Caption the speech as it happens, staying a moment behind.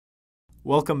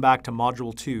Welcome back to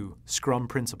Module 2, Scrum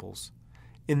Principles.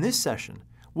 In this session,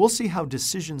 we'll see how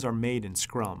decisions are made in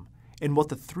Scrum and what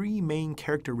the three main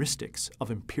characteristics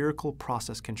of empirical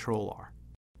process control are.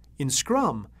 In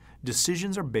Scrum,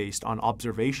 decisions are based on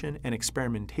observation and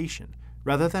experimentation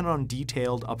rather than on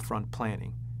detailed upfront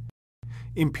planning.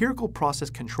 Empirical process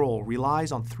control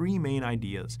relies on three main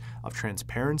ideas of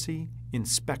transparency,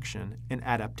 inspection, and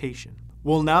adaptation.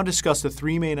 We'll now discuss the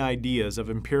three main ideas of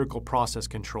empirical process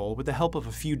control with the help of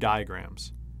a few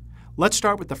diagrams. Let's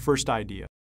start with the first idea,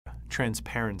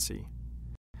 transparency.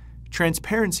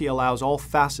 Transparency allows all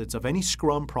facets of any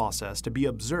Scrum process to be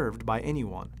observed by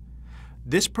anyone.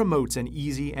 This promotes an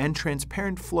easy and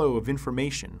transparent flow of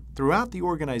information throughout the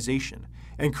organization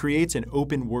and creates an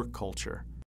open work culture.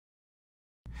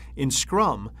 In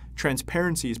Scrum,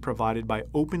 transparency is provided by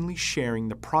openly sharing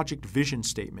the project vision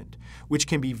statement, which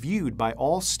can be viewed by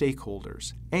all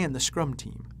stakeholders and the Scrum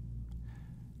team.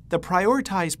 The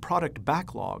prioritized product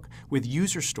backlog with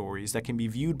user stories that can be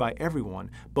viewed by everyone,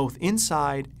 both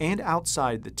inside and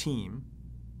outside the team.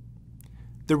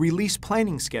 The release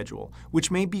planning schedule,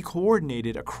 which may be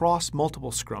coordinated across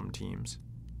multiple Scrum teams.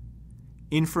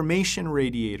 Information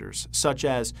radiators, such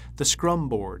as the Scrum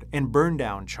board and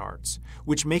burn-down charts,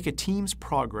 which make a team's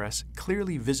progress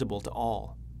clearly visible to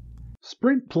all.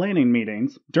 Sprint planning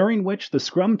meetings, during which the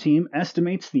Scrum team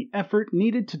estimates the effort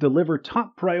needed to deliver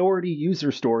top priority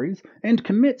user stories and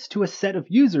commits to a set of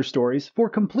user stories for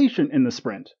completion in the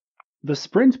sprint. The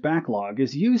sprint backlog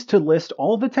is used to list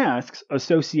all the tasks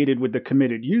associated with the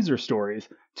committed user stories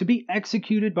to be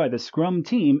executed by the Scrum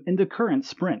team in the current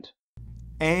sprint.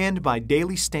 And by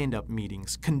daily stand-up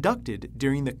meetings conducted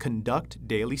during the Conduct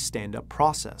Daily Stand-Up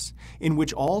process, in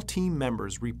which all team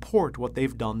members report what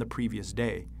they've done the previous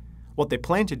day, what they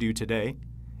plan to do today,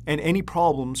 and any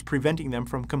problems preventing them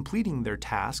from completing their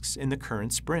tasks in the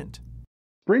current sprint.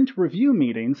 Sprint review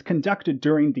meetings conducted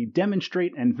during the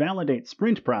Demonstrate and Validate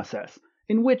sprint process,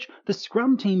 in which the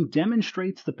Scrum team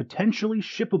demonstrates the potentially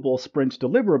shippable sprint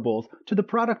deliverables to the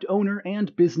product owner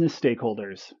and business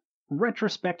stakeholders.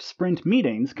 Retrospect sprint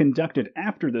meetings conducted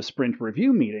after the sprint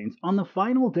review meetings on the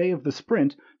final day of the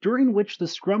sprint, during which the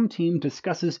Scrum team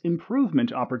discusses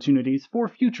improvement opportunities for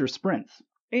future sprints.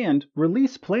 And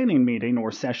release planning meeting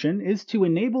or session is to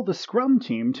enable the Scrum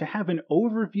team to have an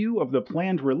overview of the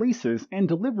planned releases and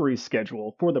delivery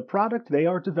schedule for the product they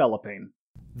are developing.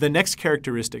 The next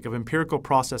characteristic of empirical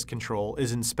process control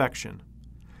is inspection.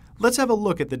 Let's have a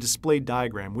look at the displayed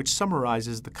diagram which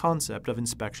summarizes the concept of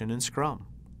inspection in Scrum.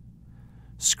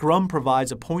 Scrum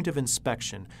provides a point of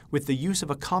inspection with the use of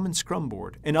a common Scrum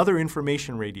board and other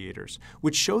information radiators,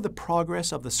 which show the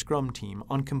progress of the Scrum team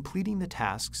on completing the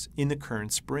tasks in the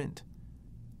current sprint.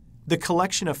 The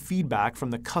collection of feedback from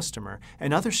the customer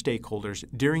and other stakeholders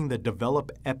during the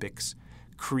Develop Epics,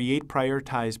 Create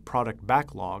Prioritized Product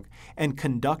Backlog, and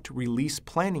Conduct Release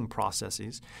Planning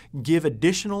processes give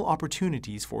additional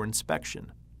opportunities for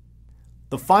inspection.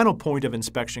 The final point of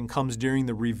inspection comes during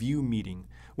the review meeting,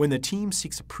 when the team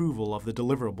seeks approval of the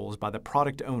deliverables by the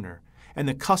product owner and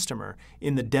the customer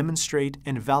in the Demonstrate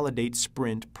and Validate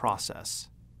sprint process.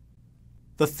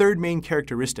 The third main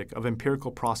characteristic of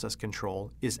empirical process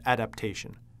control is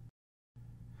adaptation.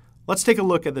 Let's take a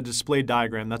look at the displayed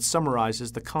diagram that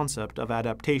summarizes the concept of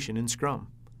adaptation in Scrum.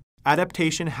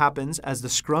 Adaptation happens as the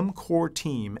Scrum core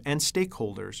team and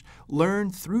stakeholders learn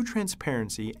through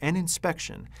transparency and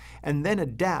inspection and then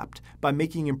adapt by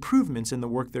making improvements in the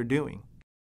work they're doing.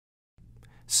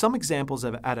 Some examples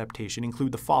of adaptation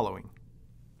include the following.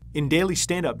 In daily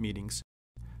stand-up meetings,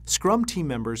 Scrum team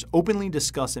members openly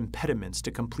discuss impediments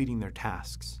to completing their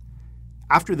tasks.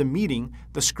 After the meeting,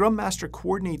 the Scrum Master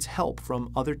coordinates help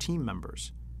from other team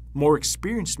members. More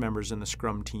experienced members in the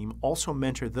Scrum team also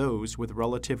mentor those with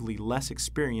relatively less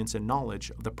experience and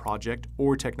knowledge of the project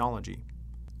or technology.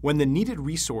 When the needed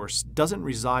resource doesn't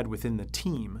reside within the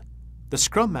team, the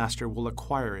Scrum Master will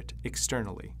acquire it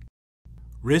externally.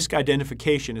 Risk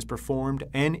identification is performed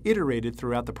and iterated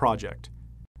throughout the project.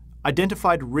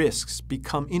 Identified risks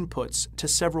become inputs to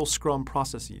several Scrum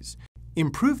processes.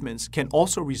 Improvements can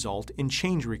also result in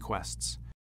change requests,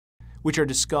 which are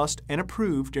discussed and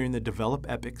approved during the Develop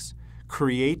Epics,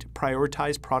 Create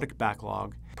Prioritized Product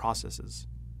Backlog processes.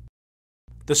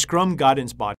 The Scrum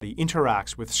Guidance Body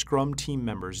interacts with Scrum team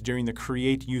members during the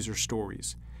Create User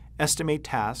Stories, estimate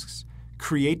tasks,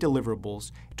 create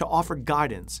deliverables to offer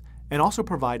guidance and also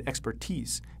provide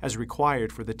expertise as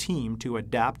required for the team to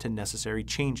adapt to necessary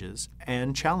changes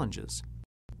and challenges.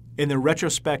 In the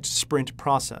retrospect sprint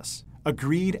process,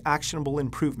 agreed actionable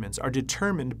improvements are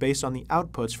determined based on the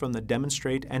outputs from the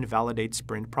Demonstrate and Validate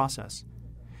sprint process.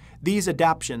 These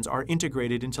adaptations are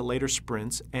integrated into later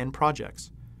sprints and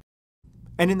projects.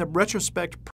 And in the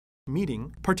retrospect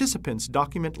meeting, participants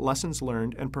document lessons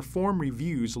learned and perform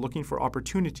reviews looking for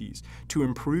opportunities to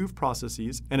improve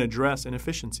processes and address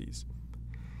inefficiencies.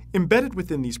 Embedded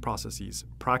within these processes,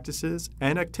 practices,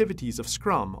 and activities of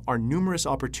Scrum are numerous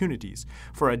opportunities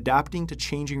for adapting to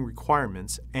changing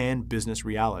requirements and business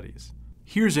realities.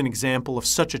 Here's an example of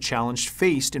such a challenge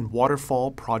faced in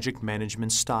waterfall project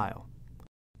management style.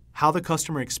 How the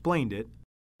customer explained it,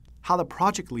 how the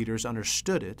project leaders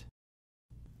understood it,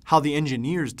 how the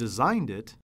engineers designed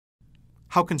it,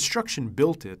 how construction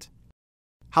built it,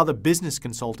 how the business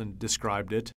consultant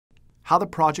described it, how the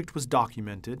project was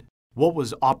documented, what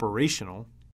was operational,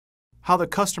 how the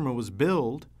customer was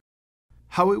billed,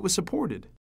 how it was supported,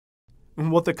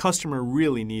 and what the customer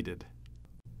really needed.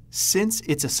 Since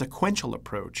it's a sequential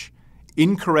approach,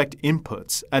 incorrect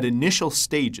inputs at initial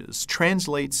stages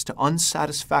translates to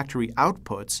unsatisfactory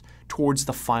outputs towards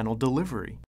the final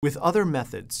delivery. With other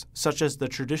methods, such as the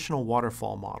traditional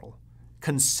waterfall model,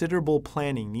 considerable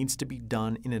planning needs to be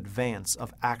done in advance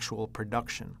of actual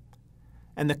production.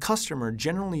 And the customer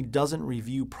generally doesn't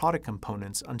review product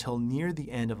components until near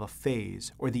the end of a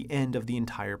phase or the end of the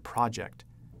entire project.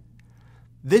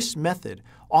 This method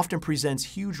often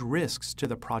presents huge risks to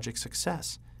the project's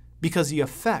success because the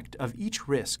effect of each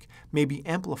risk may be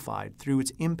amplified through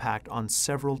its impact on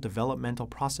several developmental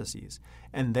processes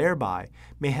and thereby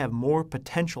may have more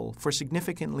potential for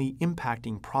significantly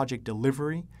impacting project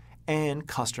delivery and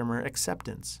customer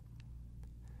acceptance.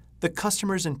 The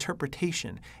customer's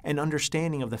interpretation and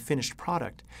understanding of the finished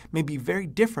product may be very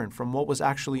different from what was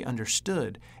actually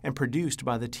understood and produced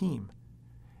by the team.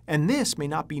 And this may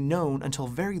not be known until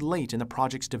very late in the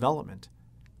project's development.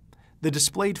 The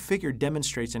displayed figure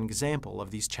demonstrates an example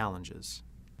of these challenges.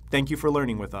 Thank you for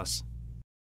learning with us.